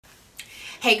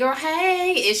Hey girl,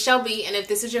 hey, it's Shelby, and if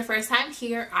this is your first time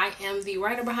here, I am the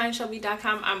writer behind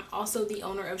Shelby.com. I'm also the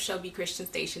owner of Shelby Christian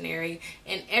Stationery,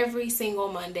 and every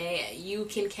single Monday you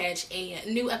can catch a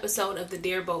new episode of the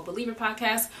Dear Bold Believer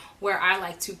podcast, where I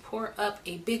like to pour up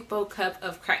a big bold cup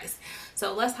of Christ.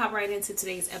 So let's hop right into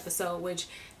today's episode, which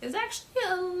is actually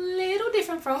a little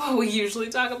different from what we usually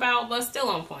talk about, but still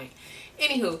on point.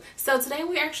 Anywho, so today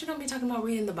we're actually going to be talking about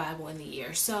reading the Bible in the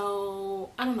year. So,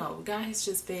 I don't know, God has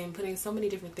just been putting so many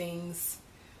different things,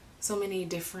 so many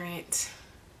different,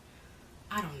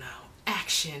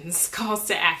 actions, calls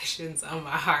to actions on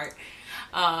my heart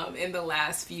in the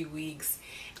last few weeks.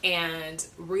 And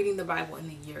reading the Bible in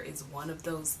the year is one of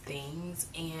those things.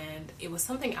 And it was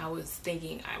something I was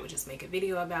thinking I would just make a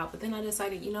video about. But then I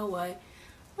decided, you know what?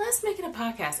 Let's make it a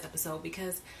podcast episode,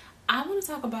 because I want to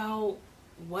talk about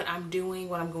what I'm doing,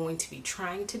 what I'm going to be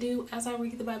trying to do as I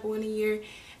read the Bible in a year.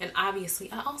 And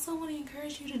obviously, I also want to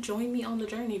encourage you to join me on the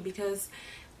journey, because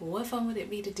what fun would it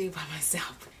be to do by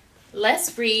myself?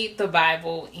 Let's read the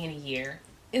Bible in a year.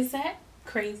 Is that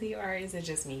crazy, or is it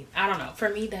just me? I don't know. For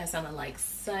me, that sounded like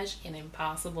such an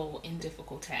impossible and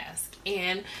difficult task.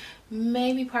 And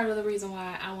maybe part of the reason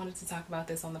why I wanted to talk about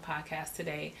this on the podcast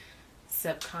today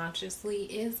subconsciously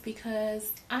is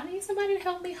because I need somebody to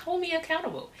help me hold me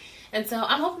accountable. And so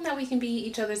I'm hoping that we can be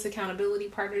each other's accountability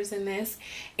partners in this,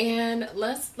 and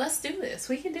let's do this.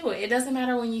 We can do it. It doesn't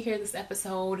matter when you hear this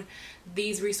episode.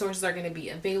 These resources are going to be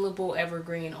available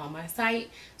evergreen on my site,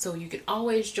 so you can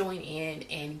always join in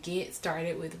and get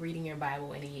started with reading your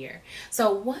Bible in a year.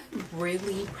 So what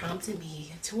really prompted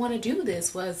me to want to do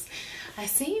this was I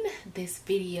seen this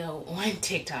video on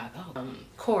TikTok,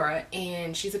 Cora,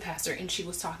 and she's a pastor, and she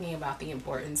was talking about the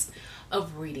importance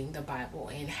of reading the Bible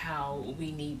and how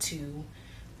we need to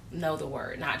know the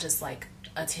word, not just like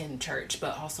attend church,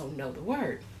 but also know the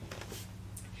word.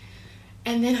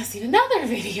 And then I seen another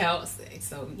video.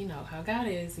 So you know how God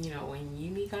is, when you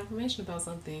need confirmation about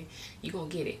something, you gonna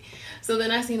get it. So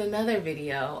then I seen another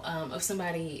video of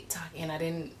somebody talking, and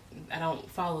I don't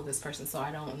follow this person, so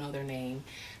I don't know their name,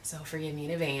 so forgive me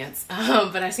in advance.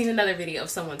 But I seen another video of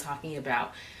someone talking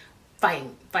about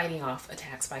fighting off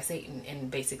attacks by Satan,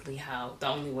 and basically how the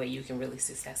only way you can really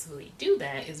successfully do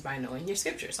that is by knowing your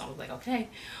scripture. So I was like, okay,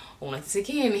 once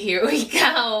again, here we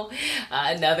go.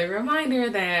 Another reminder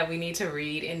that we need to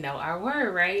read and know our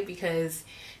word, right? Because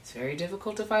it's very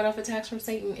difficult to fight off attacks from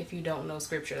Satan if you don't know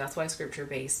scripture. That's why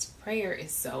scripture-based prayer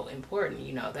is so important.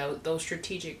 Those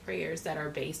strategic prayers that are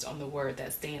based on the word,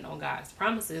 that stand on God's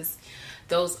promises,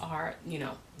 those are,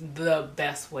 the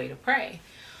best way to pray.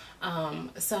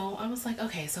 So I was like,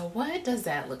 okay, so what does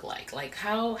that look like? Like,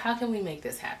 how can we make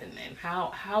this happen then?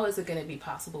 How is it going to be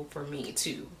possible for me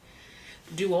to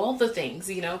do all the things,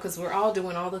 because we're all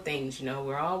doing all the things,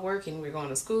 we're all working, we're going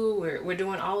to school, we're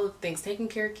doing all of the things, taking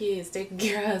care of kids, taking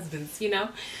care of husbands,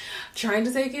 trying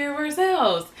to take care of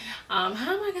ourselves. How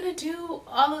am I going to do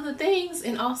all of the things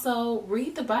and also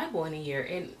read the Bible in a year?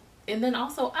 And then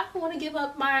also, I don't want to give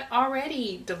up my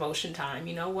already devotion time,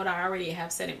 what I already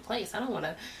have set in place. I don't want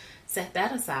to set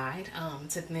that aside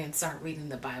to then start reading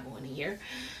the Bible in a year.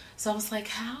 So I was like,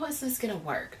 how is this going to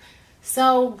work?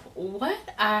 So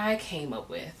what I came up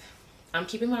with, I'm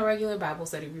keeping my regular Bible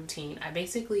study routine. I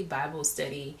basically Bible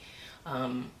study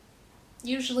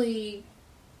usually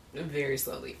very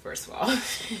slowly, first of all,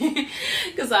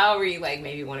 because I'll read like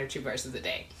maybe 1 or 2 verses a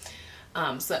day.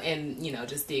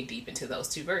 Just dig deep into those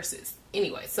 2 verses.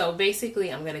 Anyway, so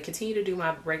basically I'm going to continue to do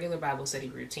my regular Bible study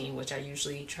routine, which I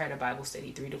usually try to Bible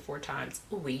study 3 to 4 times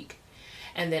a week.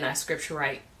 And then I scripture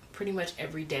write pretty much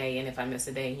every day. And if I miss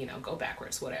a day, go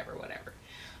backwards, whatever.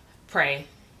 Pray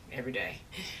every day.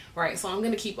 Right. So I'm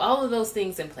going to keep all of those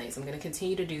things in place. I'm going to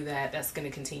continue to do that. That's going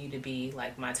to continue to be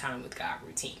like my time with God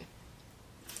routine.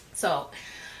 So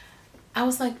I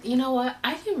was like, you know what?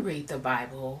 I can read the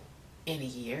Bible in a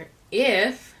year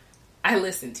if I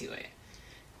listen to it,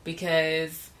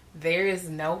 because there is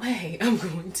no way I'm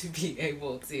going to be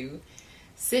able to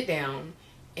sit down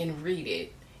and read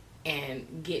it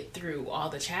and get through all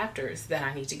the chapters that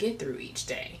I need to get through each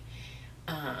day.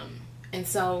 And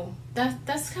so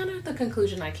that's kind of the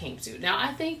conclusion I came to. Now,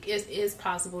 I think it is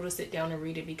possible to sit down and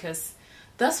read it, because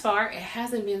thus far it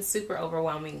hasn't been super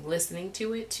overwhelming listening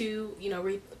to it to,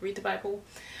 read the Bible.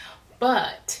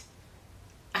 But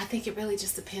I think it really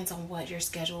just depends on what your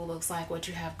schedule looks like, what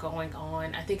you have going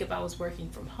on. I think if I was working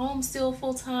from home still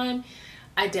full time,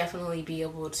 I'd definitely be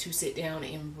able to sit down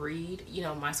and read,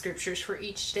 my scriptures for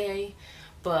each day.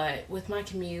 But with my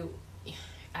commute,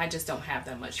 I just don't have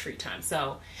that much free time.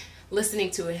 So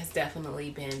listening to it has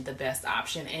definitely been the best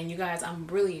option. And you guys, I'm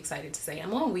really excited to say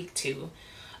I'm on week 2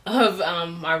 of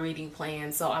my reading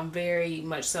plan. So I'm very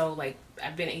much so like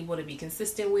I've been able to be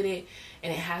consistent with it,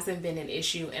 and it hasn't been an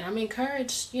issue. And I'm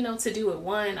encouraged, to do it.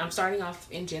 One, I'm starting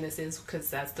off in Genesis because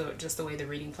that's just the way the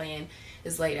reading plan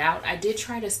is laid out. I did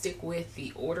try to stick with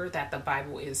the order that the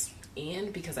Bible is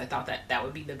in because I thought that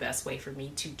would be the best way for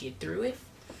me to get through it.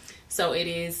 So it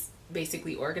is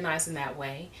basically organized in that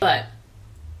way. But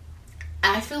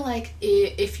I feel like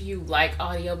if you like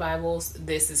audio Bibles,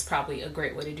 this is probably a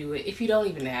great way to do it. If you don't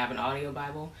even have an audio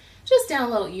Bible, just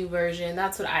download YouVersion.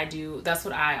 That's what I do. That's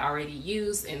what I already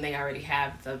use, and they already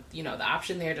have the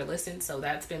option there to listen. So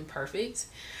that's been perfect.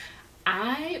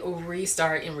 I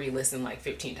restart and re-listen like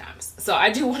 15 times. So I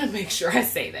do want to make sure I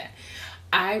say that.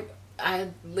 I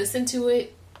listen to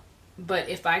it, but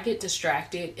if I get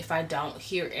distracted, if I don't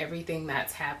hear everything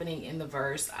that's happening in the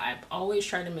verse, I always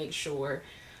try to make sure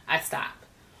I stop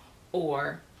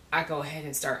or I go ahead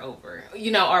and start over,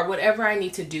 or whatever I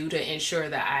need to do to ensure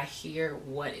that I hear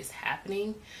what is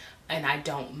happening and I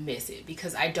don't miss it,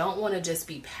 because I don't want to just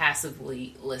be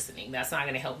passively listening. That's not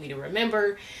going to help me to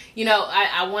remember.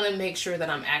 I want to make sure that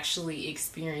I'm actually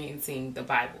experiencing the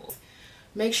Bible.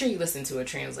 Make sure you listen to a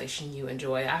translation you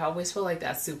enjoy. I always feel like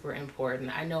that's super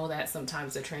important. I know that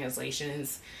sometimes the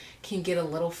translations can get a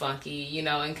little funky,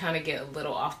 and kind of get a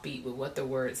little offbeat with what the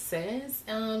word says.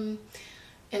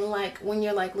 And like when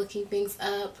you're like looking things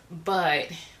up, but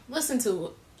listen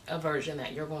to a version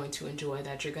that you're going to enjoy,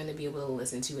 that you're going to be able to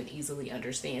listen to and easily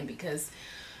understand. Because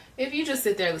if you just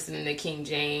sit there listening to King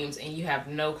James and you have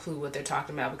no clue what they're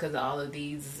talking about because of all of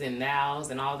these and nows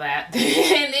and all that, then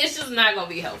it's just not going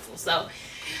to be helpful. So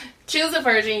choose a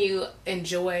version you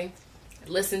enjoy,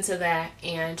 listen to that,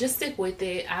 and just stick with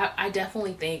it. I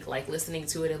definitely think like listening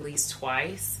to it at least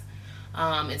twice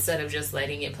instead of just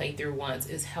letting it play through once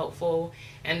is helpful.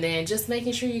 And then just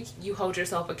making sure you hold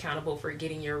yourself accountable for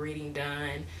getting your reading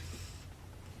done.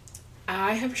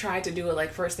 I have tried to do it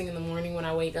like first thing in the morning when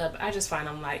I wake up. I just find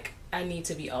I'm like, I need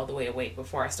to be all the way awake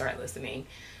before I start listening.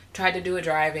 Tried to do it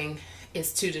driving.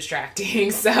 It's too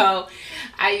distracting. So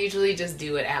I usually just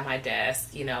do it at my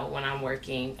desk, when I'm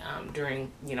working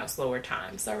during, slower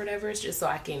times or whatever. It's just so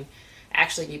I can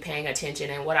actually be paying attention.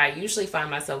 And what I usually find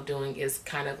myself doing is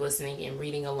kind of listening and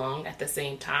reading along at the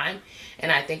same time.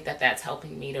 And I think that that's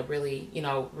helping me to really,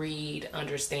 read,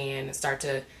 understand, and start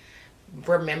to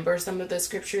remember some of the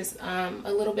scriptures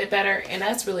a little bit better. And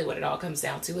that's really what it all comes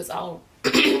down to. It's all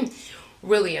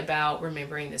really about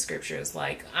remembering the scriptures.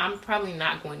 Like, I'm probably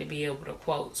not going to be able to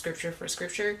quote scripture for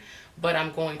scripture, but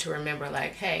I'm going to remember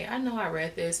like, hey, I know I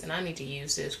read this and I need to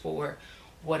use this for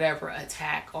whatever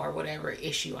attack or whatever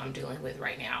issue I'm dealing with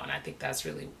right now. And I think that's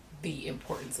really the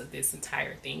importance of this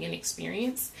entire thing and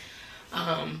experience.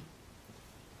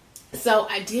 So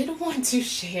I did want to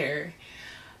share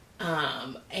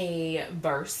a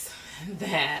verse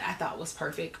that I thought was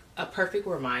a perfect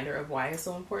reminder of why it's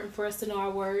so important for us to know our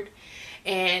word.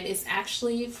 And it's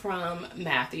actually from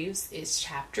Matthew's. It's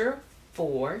chapter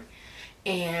 4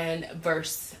 and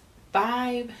verse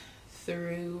 5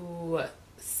 through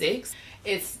 6.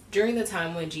 It's during the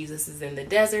time when Jesus is in the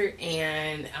desert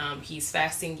and he's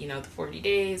fasting, the 40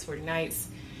 days, 40 nights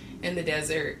in the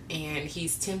desert, and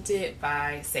he's tempted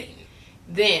by Satan.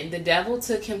 Then the devil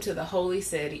took him to the holy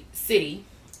city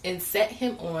and set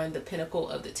him on the pinnacle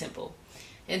of the temple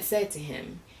and said to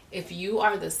him, "If you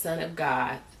are the Son of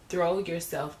God, throw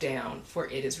yourself down, for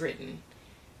it is written,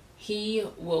 He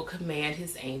will command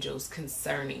His angels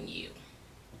concerning you.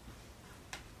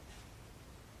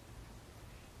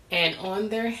 And on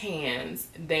their hands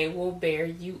they will bear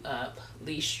you up,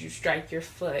 lest you strike your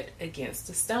foot against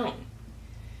a stone."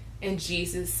 And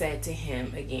Jesus said to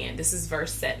him again, this is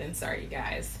verse 7, sorry you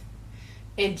guys.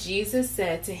 And Jesus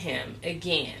said to him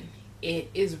again,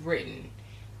 "It is written,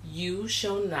 you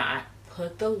shall not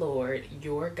put the Lord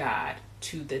your God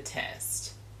to the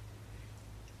test."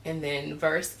 And then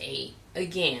verse 8,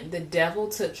 again, the devil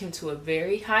took him to a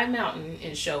very high mountain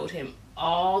and showed him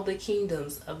all the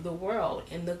kingdoms of the world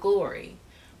and the glory.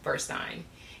 Verse 9,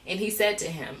 and he said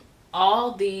to him,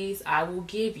 "All these I will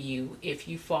give you if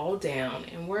you fall down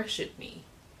and worship me."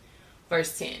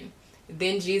 Verse 10,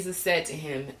 then Jesus said to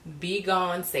him,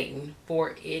 "Begone, Satan,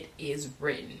 for it is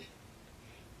written,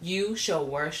 you shall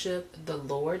worship the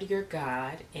Lord your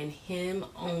God, and him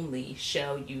only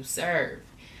shall you serve."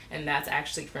 And that's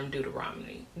actually from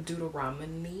Deuteronomy.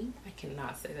 I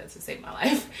cannot say that to save my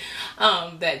life.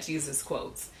 That Jesus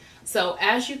quotes. So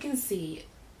as you can see,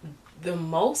 the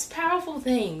most powerful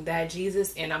thing that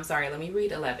Jesus, and I'm sorry, let me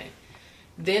read 11.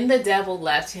 Then the devil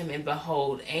left him, and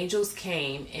behold, angels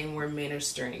came and were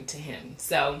ministering to him.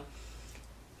 So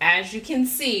as you can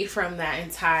see from that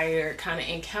entire kind of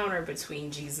encounter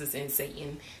between Jesus and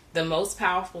Satan, the most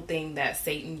powerful thing that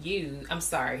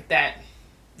that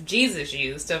Jesus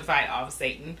used to fight off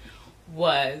Satan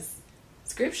was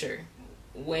scripture.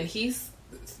 When he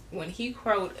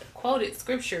quoted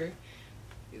scripture,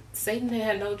 Satan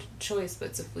had no choice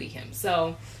but to flee him.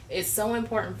 So it's so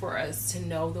important for us to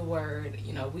know the word.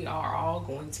 You know, we are all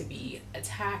going to be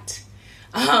attacked.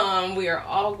 We are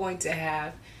all going to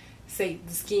have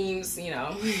Satan's schemes, you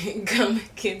know, come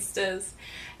against us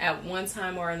at one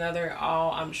time or another.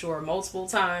 I'm sure multiple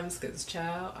times, because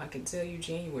child, I can tell you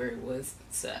January was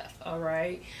tough. All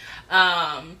right.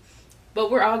 But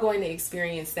we're all going to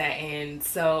experience that. And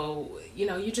so, you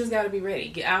know, you just got to be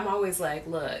ready. I'm always like,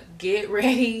 look, get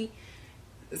ready.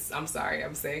 I'm sorry,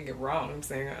 I'm saying it wrong. I'm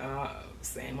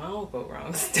saying my own quote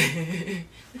wrong.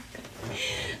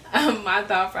 My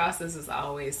thought process is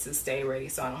always to stay ready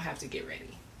so I don't have to get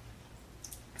ready.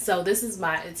 So this is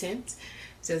my attempt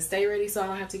to stay ready so I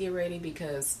don't have to get ready,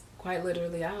 because quite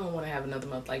literally, I don't want to have another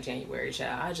month like January,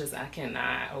 child. I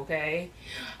cannot, okay?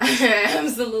 I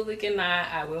absolutely cannot.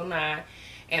 I will not.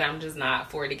 And I'm just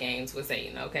not for the games with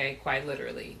Satan, okay? Quite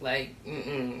literally. Like,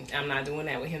 I'm not doing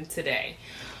that with him today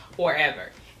or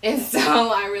ever. And so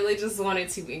I really just wanted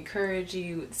to encourage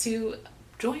you to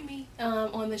join me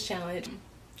on this challenge.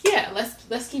 Yeah,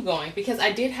 let's keep going, because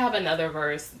I did have another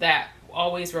verse that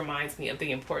always reminds me of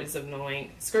the importance of knowing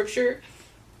scripture.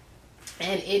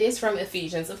 And it is from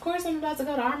Ephesians. Of course, I'm about to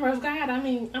go to Armor of God. I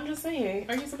mean, I'm just saying.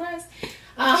 Are you surprised?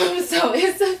 So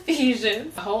it's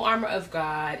Ephesians. The whole Armor of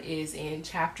God is in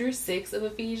chapter 6 of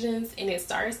Ephesians. And it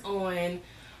starts on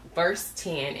verse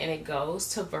 10 and it goes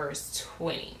to verse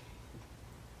 20.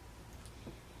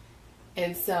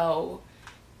 And so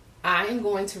I am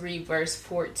going to read verse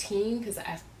 14 because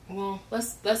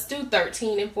let's do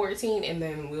 13 and 14 and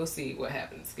then we'll see what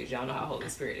happens, because y'all know how Holy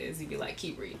Spirit is. You'd be like,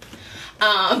 keep reading.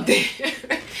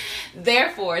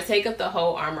 Therefore, take up the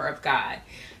whole armor of God,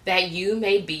 that you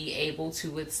may be able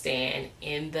to withstand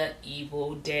in the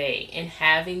evil day, and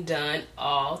having done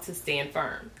all, to stand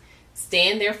firm.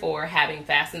 Stand therefore, having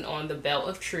fastened on the belt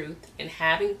of truth, and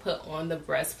having put on the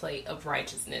breastplate of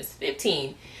righteousness.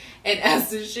 15. And as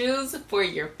the shoes for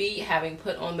your feet, having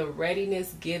put on the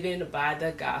readiness given by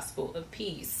the gospel of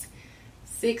peace.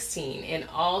 16. In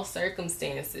all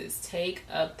circumstances, take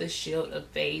up the shield of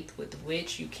faith, with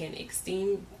which you can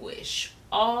extinguish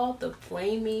all the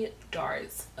flaming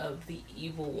darts of the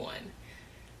evil one.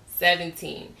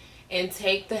 17. And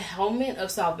take the helmet of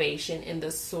salvation and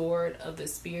the sword of the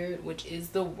Spirit, which is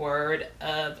the word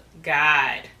of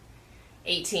God.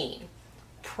 18.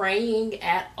 Praying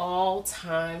at all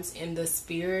times in the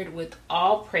Spirit with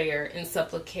all prayer and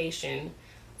supplication.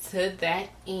 To that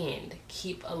end,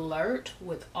 keep alert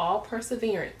with all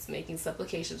perseverance, making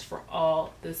supplications for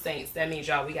all the saints. That means,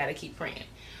 y'all, we got to keep praying.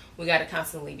 We got to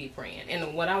constantly be praying.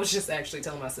 And what I was just actually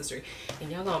telling my sister,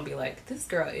 and y'all gonna be like, this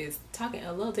girl is talking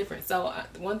a little different. So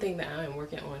one thing that I am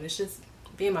working on is just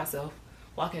being myself,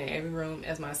 walking in every room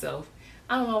as myself.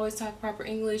 I don't always talk proper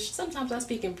English. Sometimes I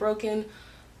speak in broken,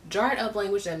 jarred up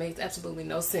language that makes absolutely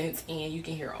no sense, and you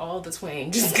can hear all the twang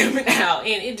just coming out,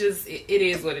 and it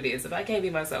is what it is. If I can't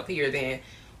be myself here, then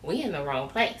we in the wrong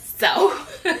place. So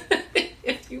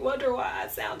if you wonder why I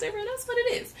sound different, that's what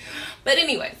it is. But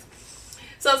anyways,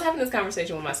 so I was having this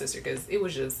conversation with my sister, because it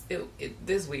was just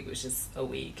this week was just a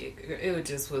week. It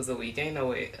just was a week. Ain't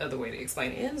no other way to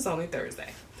explain it. It was only Thursday.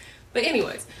 But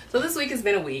anyways, so this week has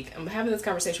been a week. I'm having this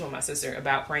conversation with my sister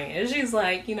about praying. And she's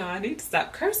like, I need to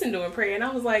stop cursing during prayer. And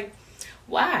I was like,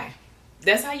 why?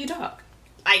 That's how you talk.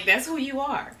 Like, that's who you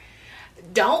are.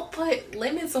 Don't put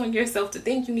limits on yourself to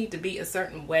think you need to be a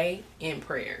certain way in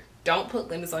prayer. Don't put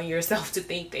limits on yourself to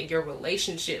think that your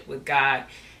relationship with God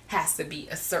has to be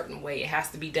a certain way. It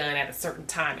has to be done at a certain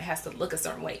time. It has to look a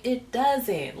certain way. It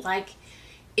doesn't. Like,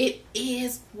 it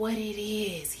is what it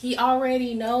is. He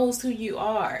already knows who you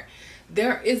are.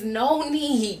 There is no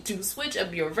need to switch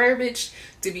up your verbiage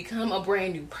to become a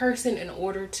brand new person in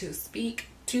order to speak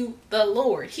to the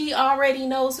Lord. He already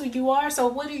knows who you are. So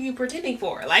what are you pretending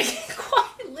for? Like,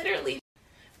 quite literally.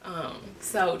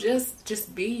 So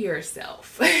just be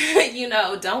yourself.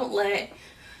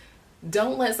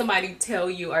 Don't let somebody tell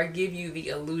you or give you the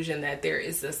illusion that there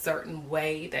is a certain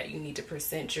way that you need to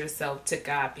present yourself to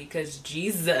God, because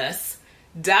Jesus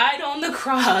died on the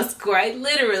cross, quite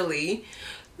literally,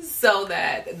 so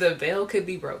that the veil could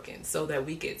be broken, so that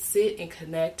we could sit and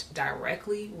connect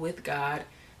directly with God,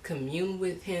 commune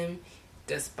with him,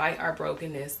 despite our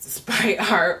brokenness, despite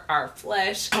our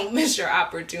flesh. Don't miss your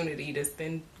opportunity to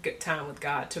spend good time with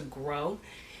God, to grow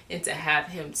and to have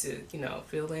him to, you know,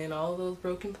 fill in all those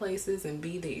broken places and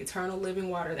be the eternal living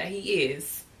water that he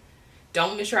is,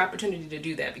 don't miss your opportunity to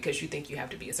do that because you think you have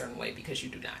to be a certain way, because you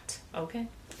do not. Okay?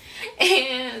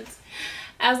 And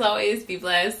as always, be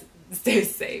blessed, stay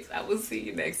safe. I will see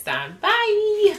you next time. Bye.